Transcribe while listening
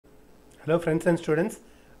Hello friends and students,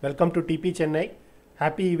 welcome to TP Chennai.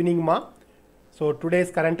 Happy evening ma. So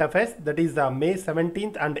today's current affairs, that is May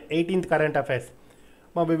 17th and 18th current affairs.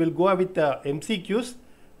 Ma, we will go with MCQs.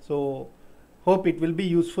 So hope it will be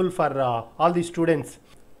useful for all the students.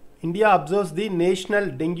 India observes the National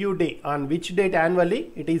Dengue Day on which date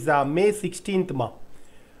annually? It is May 16th ma.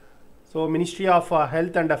 So Ministry of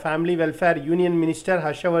Health and Family Welfare Union Minister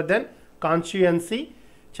Harshavardhan, Constituency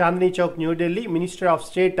Chandni Chowk, New Delhi, Minister of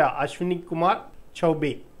State Ashwini Kumar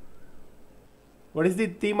Choube. What is the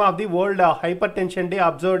theme of the World Hypertension Day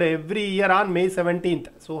observed every year on May 17th?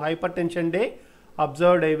 So Hypertension Day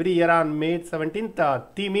observed every year on May 17th.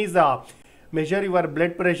 Theme is measure your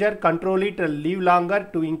blood pressure, control it, live longer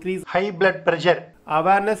to increase high blood pressure.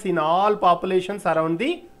 Awareness in all populations around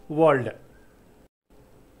the world.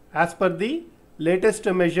 As per the latest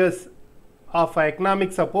measures of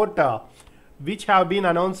economic support which have been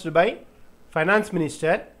announced by Finance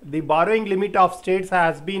Minister, the borrowing limit of states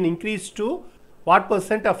has been increased to what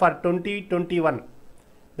percent for 2021?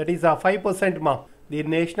 That is 5% ma. The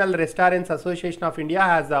National Restaurants Association of India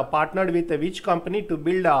has partnered with which company to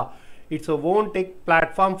build its own tech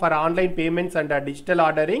platform for online payments and digital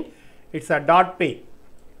ordering? It's a .pay.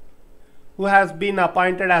 Who has been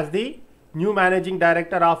appointed as the new managing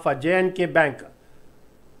director of J&K Bank?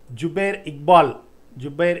 Jubair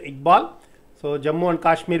Iqbal. So Jammu and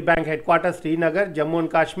Kashmir Bank headquarters Srinagar, Jammu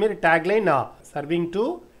and Kashmir. Tagline serving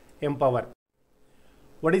to empower.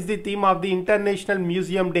 What is the theme of the International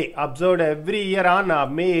Museum Day observed every year on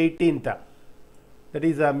May 18th? That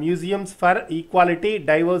is Museums for Equality,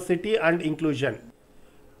 Diversity and Inclusion.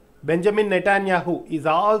 Benjamin Netanyahu is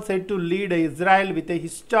all set to lead Israel with a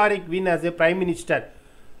historic win as a Prime Minister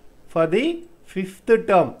for the 5th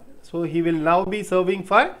term. So he will now be serving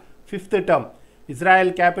for 5th term.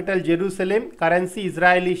 Israel capital Jerusalem, currency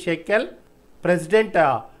Israeli shekel, President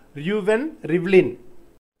Reuven Rivlin.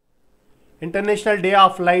 International Day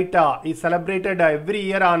of Light is celebrated every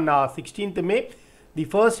year on 16th May. The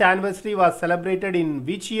first anniversary was celebrated in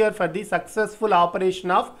which year for the successful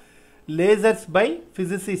operation of lasers by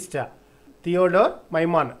physicist Theodore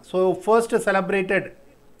Maiman. So first celebrated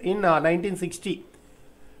in 1960.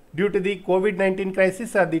 Due to the COVID-19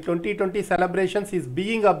 crisis, the 2020 celebrations is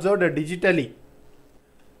being observed digitally.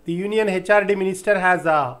 The Union HRD Minister has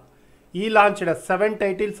launched 7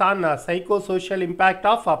 titles on psychosocial impact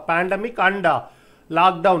of pandemic and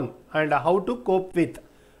lockdown and how to cope with.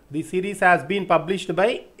 The series has been published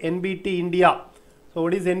by NBT India. So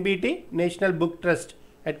what is NBT? National Book Trust.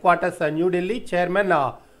 Headquarters New Delhi. Chairman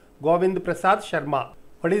Govind Prasad Sharma.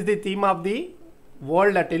 What is the theme of the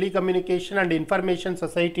World Telecommunication and Information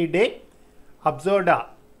Society Day observed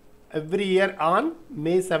every year on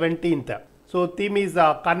May 17th? So theme is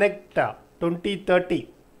Connect 2030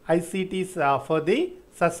 ICTs for the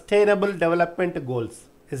Sustainable Development Goals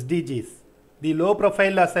SDGs. The low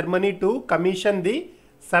profile ceremony to commission the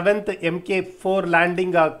 7th Mk4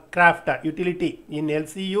 landing craft utility in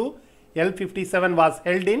LCU L57 was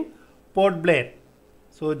held in Port Blair.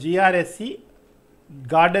 So GRSC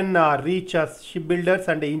Garden Reach Shipbuilders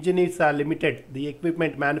and Engineers Limited, the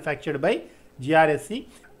equipment manufactured by GRSC.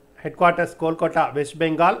 Headquarters Kolkata, West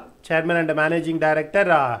Bengal. Chairman and Managing Director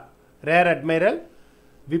Rear Admiral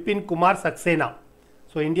Vipin Kumar Saxena.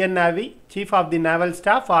 So Indian Navy, Chief of the Naval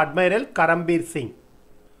Staff Admiral Karambir Singh.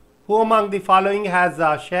 Who among the following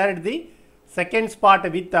has shared the second spot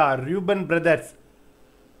with Reuben Brothers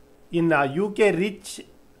in UK Rich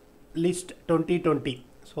List 2020?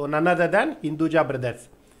 So none other than Hinduja Brothers.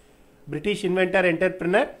 British inventor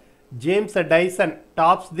entrepreneur James Dyson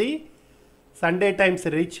tops the Sunday Times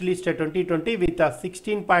Rich List 2020 with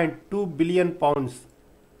 16.2 billion pounds.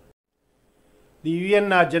 The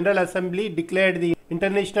UN General Assembly declared the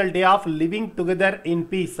International Day of Living Together in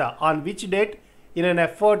Peace on which date? In an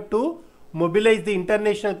effort to mobilize the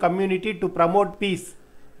international community to promote peace.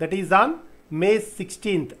 That is on May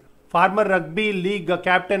 16th. Former Rugby League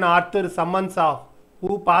captain Arthur Summons,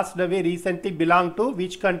 who passed away recently, belonged to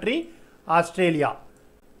which country? Australia.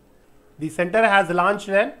 The center has launched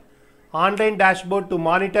an online dashboard to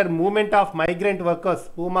monitor movement of migrant workers.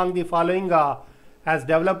 Who among the following has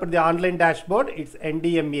developed the online dashboard? It's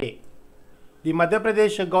NDMA. The Madhya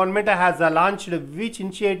Pradesh government has launched which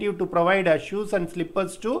initiative to provide shoes and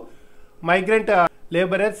slippers to migrant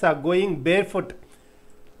laborers going barefoot?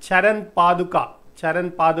 Charan Paduka.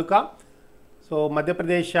 So Madhya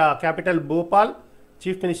Pradesh capital Bhopal.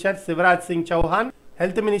 Chief Minister Shivraj Singh Chauhan.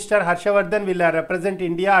 Health Minister Harshavardhan will represent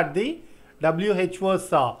India at the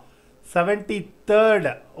WHO's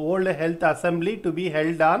 73rd World Health Assembly to be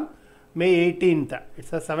held on May 18th.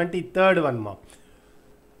 It's a 73rd one.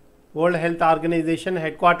 World Health Organization,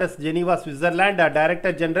 Headquarters Geneva, Switzerland,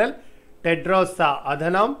 Director General Tedros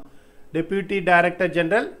Adhanom, Deputy Director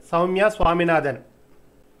General Soumya Swaminathan.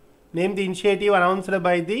 Name the initiative announced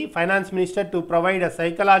by the Finance Minister to provide a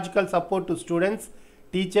psychological support to students,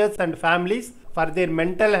 teachers and families for their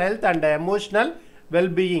mental health and emotional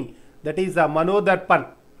well-being. That is Manodarpan.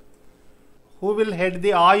 Who will head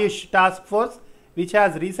the Ayush task force which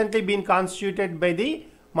has recently been constituted by the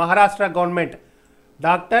Maharashtra government?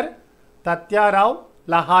 Dr. Tatya Rao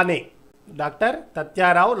Lahane. Dr.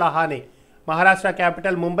 Tatya Rao Lahane. Maharashtra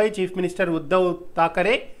capital Mumbai, Chief Minister Uddhav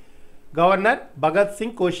Thackeray, Governor Bhagat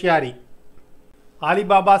Singh Koshyari.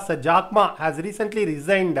 Alibaba's Jack Ma has recently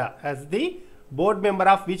resigned as the board member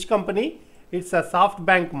of which company? It's a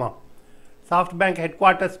SoftBank Ma. SoftBank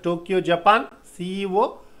headquarters Tokyo, Japan.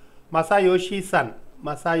 CEO Masayoshi Son.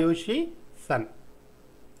 Masayoshi Son.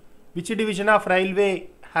 Which division of railway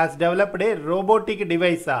has developed a robotic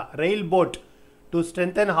device, railbot, to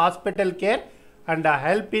strengthen hospital care and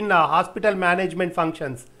help in hospital management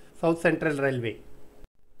functions? South Central Railway.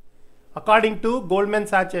 According to Goldman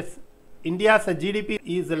Sachs, India's GDP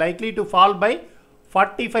is likely to fall by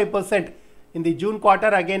 45% in the June quarter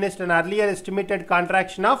against an earlier estimated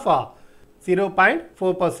contraction of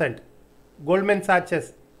 0.4%. Goldman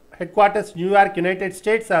Sachs, headquarters New York, United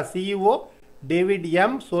States, CEO David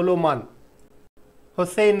M. Solomon.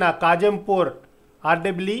 Hossein Kajampur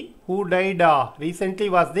Ardebili, who died recently,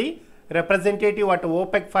 was the representative at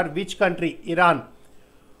OPEC for which country? Iran.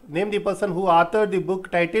 Name the person who authored the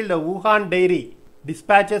book titled Wuhan Diary,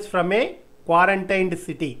 Dispatches from a Quarantined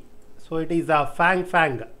City. So it is Fang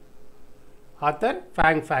Fang. Author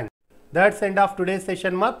Fang Fang. That's end of today's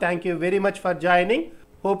session, ma. Thank you very much for joining.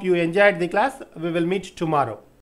 Hope you enjoyed the class. We will meet tomorrow.